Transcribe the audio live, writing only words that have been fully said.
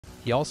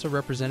He also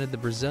represented the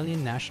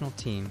Brazilian national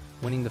team,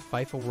 winning the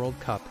FIFA World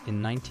Cup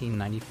in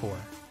 1994.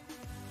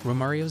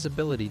 Romario's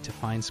ability to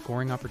find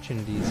scoring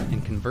opportunities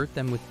and convert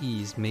them with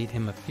ease made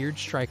him a feared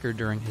striker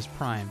during his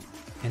prime,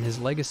 and his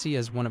legacy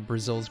as one of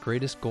Brazil's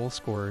greatest goal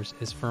scorers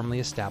is firmly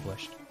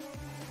established.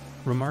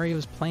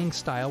 Romario's playing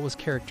style was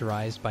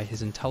characterized by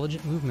his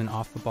intelligent movement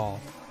off the ball,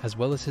 as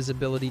well as his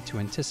ability to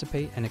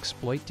anticipate and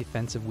exploit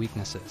defensive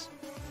weaknesses.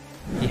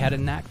 He had a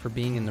knack for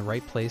being in the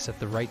right place at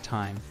the right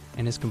time,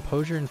 and his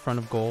composure in front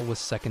of goal was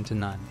second to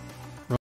none.